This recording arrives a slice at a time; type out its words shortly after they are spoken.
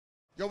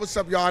Yo, what's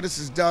up, y'all? This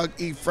is Doug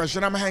E. Fresh,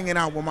 and I'm hanging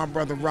out with my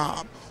brother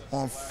Rob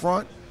on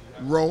Front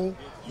Row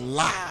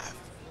Live.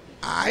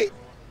 All right?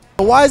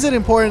 Why is it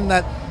important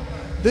that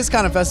this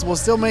kind of festival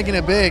is still making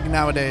it big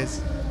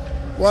nowadays?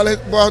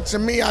 Well, to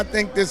me, I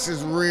think this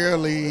is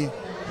really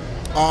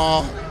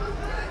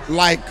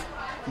like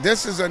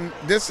this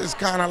is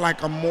kind of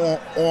like a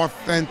more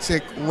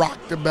authentic Rock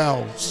the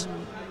Bells.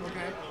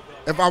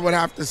 If I would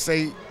have to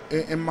say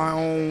in my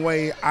own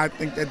way, I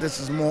think that this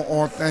is more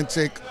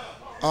authentic.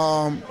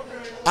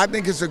 I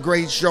think it's a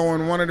great show,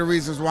 and one of the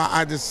reasons why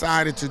I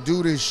decided to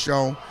do this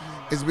show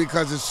is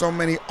because there's so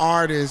many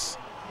artists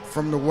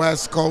from the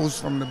West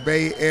Coast, from the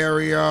Bay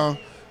Area,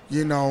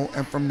 you know,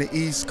 and from the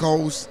East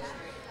Coast.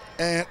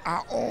 And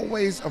I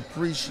always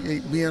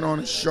appreciate being on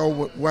a show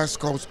with West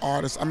Coast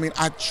artists. I mean,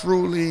 I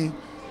truly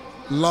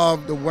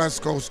love the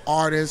West Coast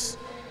artists.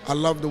 I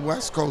love the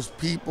West Coast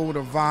people,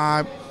 the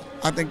vibe.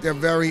 I think they're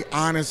very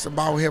honest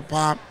about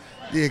hip-hop,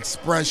 the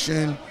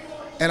expression.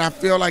 And I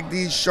feel like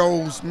these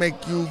shows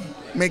make you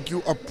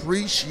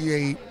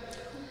appreciate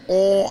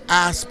all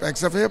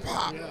aspects of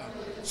hip-hop.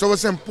 So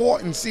it's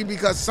important, see,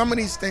 because some of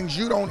these things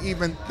you don't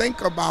even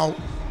think about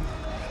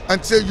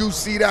until you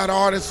see that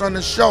artist on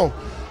the show.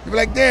 You be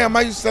like, damn,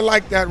 I used to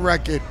like that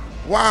record.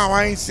 Wow,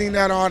 I ain't seen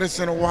that artist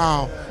in a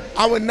while.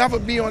 I would never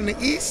be on the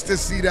East to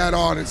see that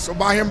artist. So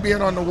by him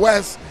being on the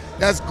West,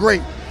 that's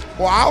great.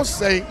 Or I'll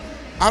say,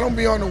 I don't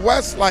be on the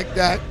West like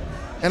that,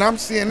 and I'm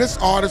seeing this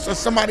artist or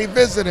somebody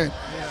visiting.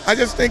 I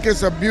just think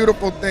it's a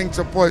beautiful thing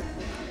to put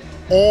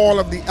all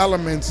of the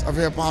elements of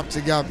hip-hop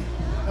together.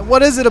 And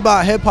what is it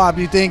about hip-hop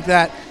you think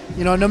that,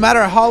 you know, no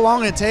matter how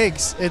long it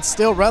takes, it's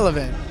still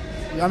relevant?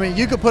 I mean,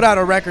 you could put out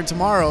a record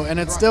tomorrow and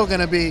it's still going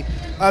to be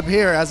up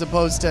here as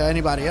opposed to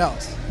anybody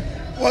else.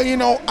 Well, you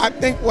know, I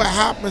think what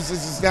happens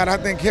is that I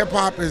think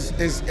hip-hop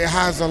it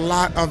has a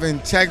lot of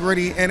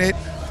integrity in it.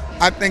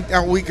 I think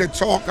that we could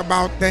talk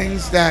about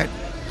things that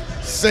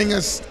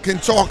singers can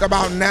talk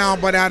about now,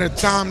 but at a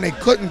time they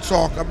couldn't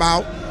talk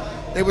about.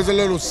 They was a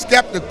little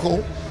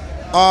skeptical.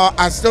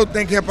 I still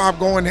think hip-hop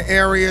go into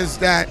areas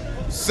that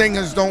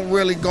singers don't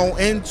really go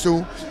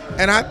into.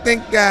 And I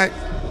think that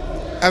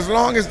as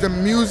long as the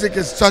music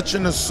is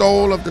touching the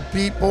soul of the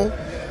people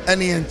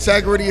and the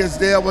integrity is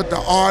there with the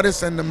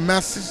artists and the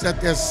message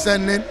that they're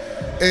sending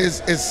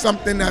is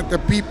something that the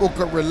people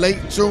could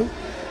relate to,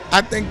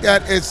 I think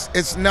that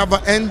it's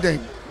never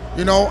ending.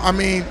 You know, I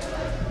mean,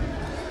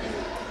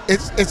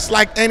 it's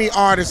like any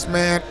artist,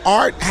 man.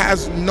 Art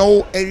has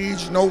no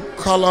age, no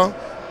color,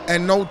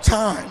 and no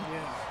time.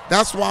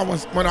 That's why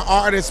when an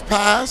artist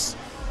passed,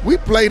 we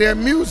play their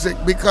music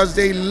because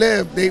they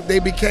lived, they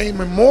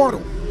became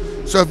immortal.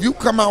 So if you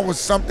come out with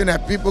something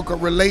that people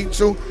could relate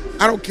to,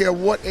 I don't care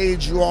what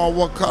age you are,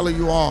 what color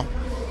you are,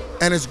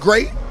 and it's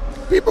great,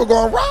 people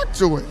gonna rock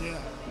to it. Yeah.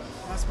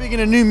 Now, speaking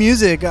of new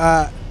music,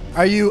 are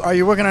you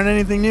working on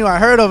anything new? I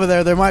heard over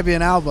there might be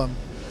an album.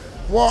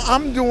 Well,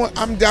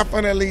 I'm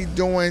definitely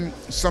doing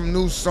some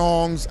new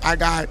songs. I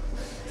got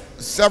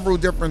several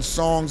different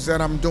songs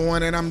that I'm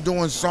doing, and I'm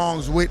doing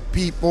songs with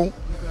people.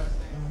 Okay.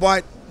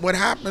 But what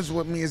happens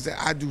with me is that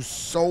I do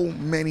so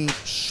many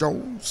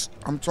shows.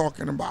 I'm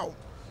talking about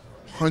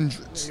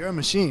hundreds. You're a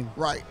machine.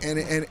 Right.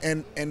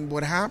 And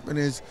what happened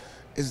is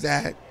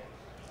that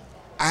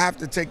I have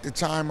to take the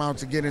time out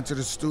to get into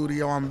the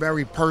studio. I'm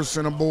very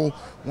personable.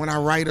 When I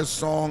write a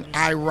song,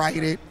 I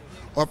write it.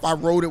 Or if I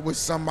wrote it with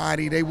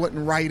somebody, they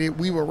wouldn't write it.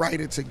 We would write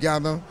it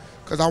together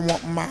because I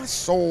want my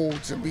soul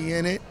to be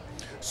in it.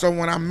 So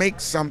when I make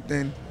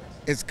something,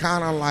 it's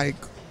kind of like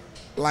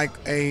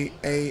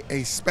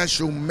a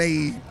special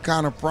made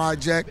kind of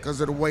project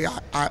because of the way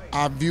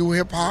I view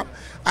hip hop.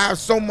 I have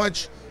so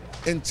much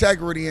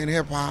integrity in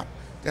hip hop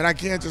that I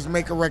can't just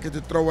make a record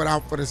to throw it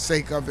out for the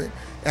sake of it.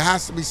 It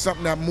has to be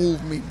something that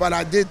moved me. But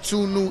I did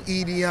 2 new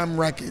EDM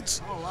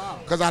records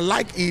because I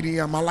like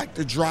EDM. I like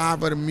the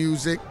drive of the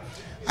music.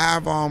 I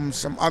have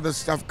some other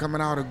stuff coming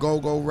out, a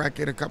go-go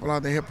record, a couple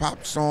other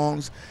hip-hop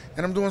songs,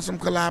 and I'm doing some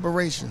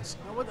collaborations.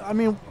 I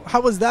mean, how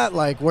was that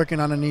like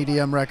working on an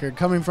EDM record,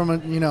 coming from a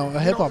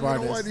hip-hop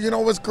artist? You know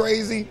what's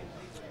crazy?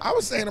 I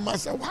was saying to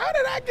myself, how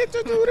did I get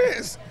to do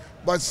this?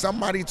 But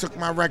somebody took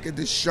my record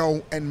to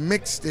show and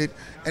mixed it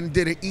and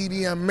did an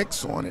EDM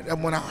mix on it.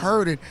 And when I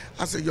heard it,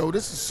 I said, yo,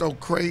 this is so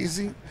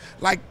crazy.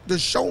 Like, the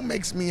show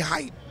makes me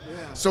hype.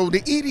 Yeah. So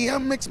the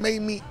EDM mix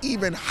made me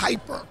even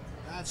hyper.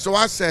 So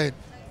I said,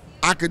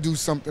 I could do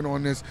something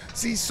on this.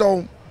 See,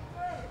 so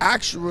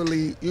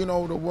actually, you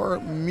know, the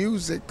word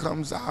music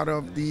comes out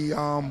of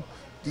the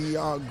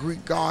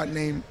Greek god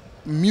named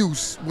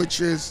Muse,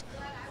 it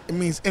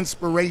means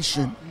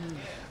inspiration.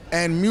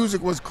 And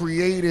music was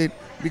created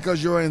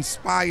because you're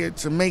inspired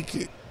to make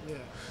it. Yeah.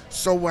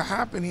 So what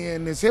happened here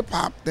in this hip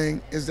hop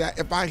thing is that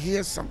if I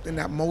hear something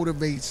that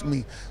motivates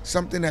me,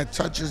 something that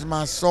touches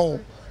my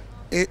soul,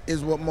 it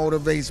is what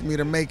motivates me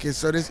to make it.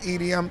 So this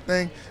EDM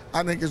thing,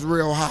 I think is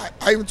real hot.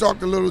 I even talked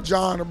to Little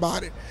John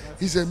about it.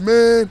 He said,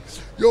 man,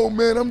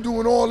 I'm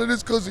doing all of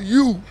this because of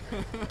you.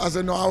 I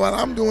said, no, well,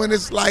 I'm doing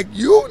this like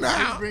you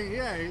now.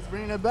 He's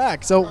bringing it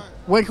back. So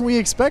when can we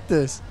expect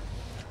this?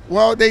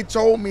 Well, they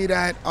told me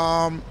that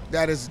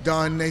that it's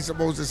done. They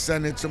supposed to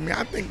send it to me.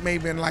 I think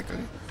maybe in like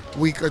a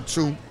week or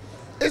two.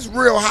 It's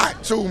real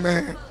hot too,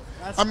 man.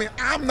 I mean,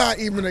 I'm not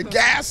even a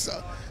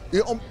gasser.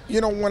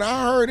 You know, when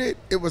I heard it,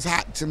 it was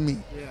hot to me.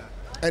 Yeah.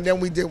 And then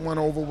we did one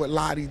over with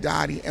Lottie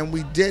Dottie, and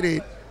we did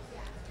it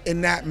in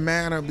that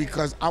manner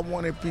because I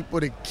wanted people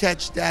to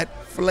catch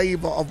that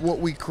flavor of what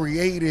we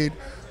created,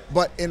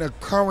 but in a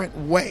current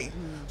way.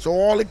 So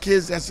all the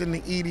kids that's in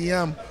the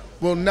EDM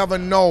will never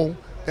know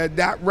that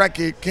that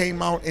record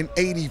came out in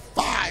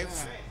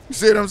 '85. You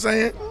see what I'm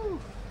saying?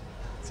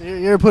 So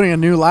you're putting a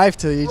new life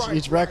to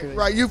each record.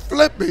 Right, you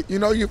flip it. You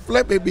know, you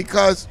flip it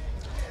because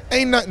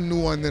ain't nothing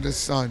new under the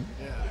sun.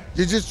 Yeah.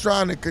 You're just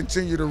trying to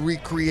continue to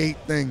recreate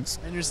things.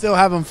 And you're still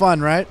having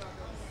fun, right?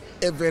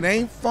 If it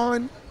ain't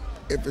fun,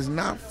 if it's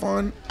not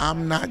fun,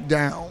 I'm not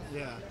down.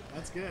 Yeah,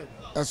 that's good.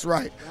 That's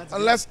right. That's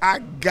Unless I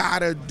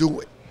gotta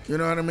do it. You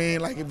know what I mean?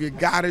 Like if you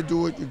gotta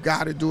do it, you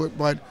gotta do it.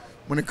 But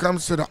when it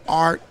comes to the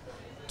art,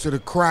 to the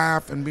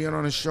craft, and being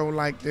on a show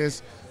like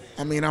this,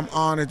 I mean, I'm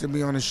honored to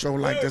be on a show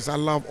like this. I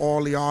love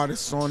all the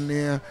artists on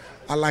there.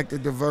 I like the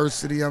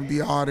diversity of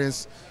the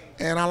artists.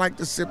 And I like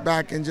to sit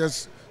back and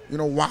just, you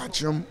know, watch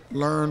them,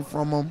 learn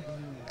from them,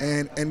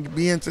 and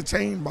be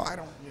entertained by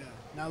them. Yeah.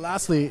 Now,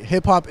 lastly,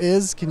 hip-hop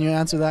is, can you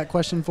answer that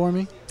question for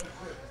me?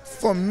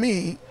 For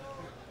me,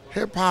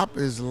 hip-hop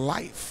is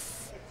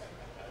life.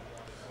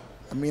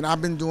 I mean,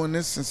 I've been doing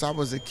this since I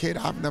was a kid.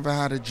 I've never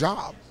had a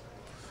job.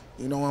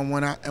 You know, and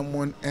when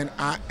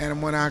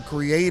I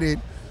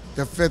created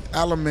the fifth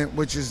element,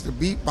 which is the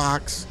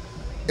beatbox,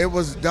 it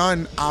was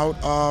done out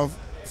of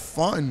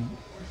fun,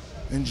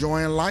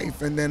 enjoying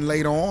life. And then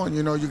later on,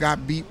 you know, you got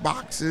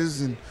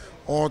beatboxes and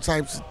all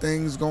types of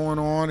things going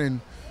on.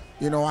 And,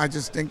 you know, I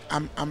just think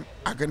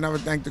I could never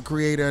thank the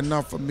creator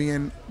enough for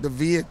being the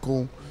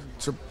vehicle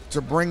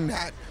to bring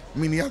that. I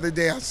mean, the other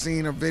day I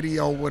seen a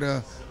video with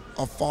a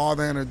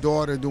father and a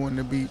daughter doing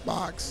the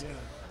beatbox,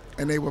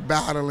 and they were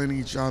battling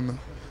each other.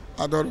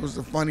 I thought it was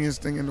the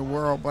funniest thing in the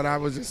world, but I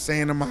was just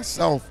saying to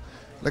myself,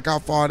 look how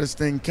far this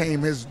thing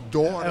came. His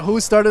daughter. And who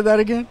started that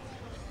again?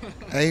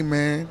 Hey,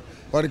 man.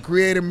 But the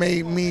creator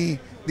made me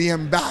the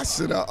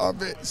ambassador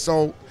of it.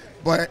 So,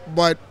 but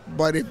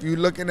if you're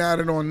looking at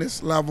it on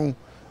this level,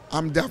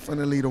 I'm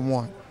definitely the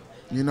one.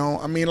 You know,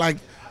 I mean, like,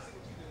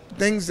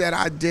 things that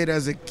I did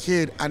as a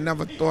kid, I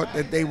never thought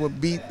that they would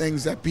be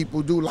things that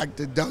people do, like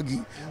the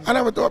Dougie. I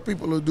never thought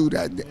people would do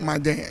that, my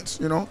dance,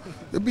 you know?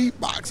 The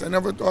beatbox, I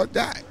never thought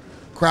that.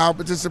 Crowd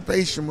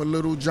participation with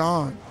Little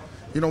John.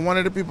 You know, one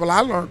of the people I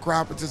learned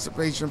crowd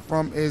participation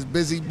from is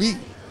Busy B,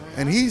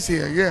 and he's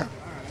here, yeah.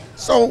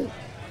 So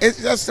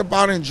it's just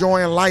about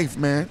enjoying life,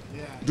 man.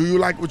 Do you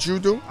like what you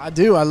do? I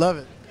do. I love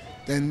it.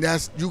 Then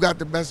you got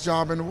the best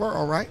job in the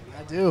world, right?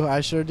 I do.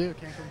 I sure do.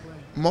 Can't complain.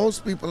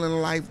 Most people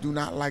in life do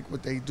not like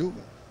what they do.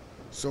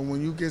 So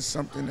when you get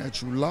something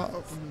that you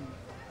love,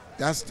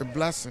 that's the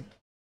blessing.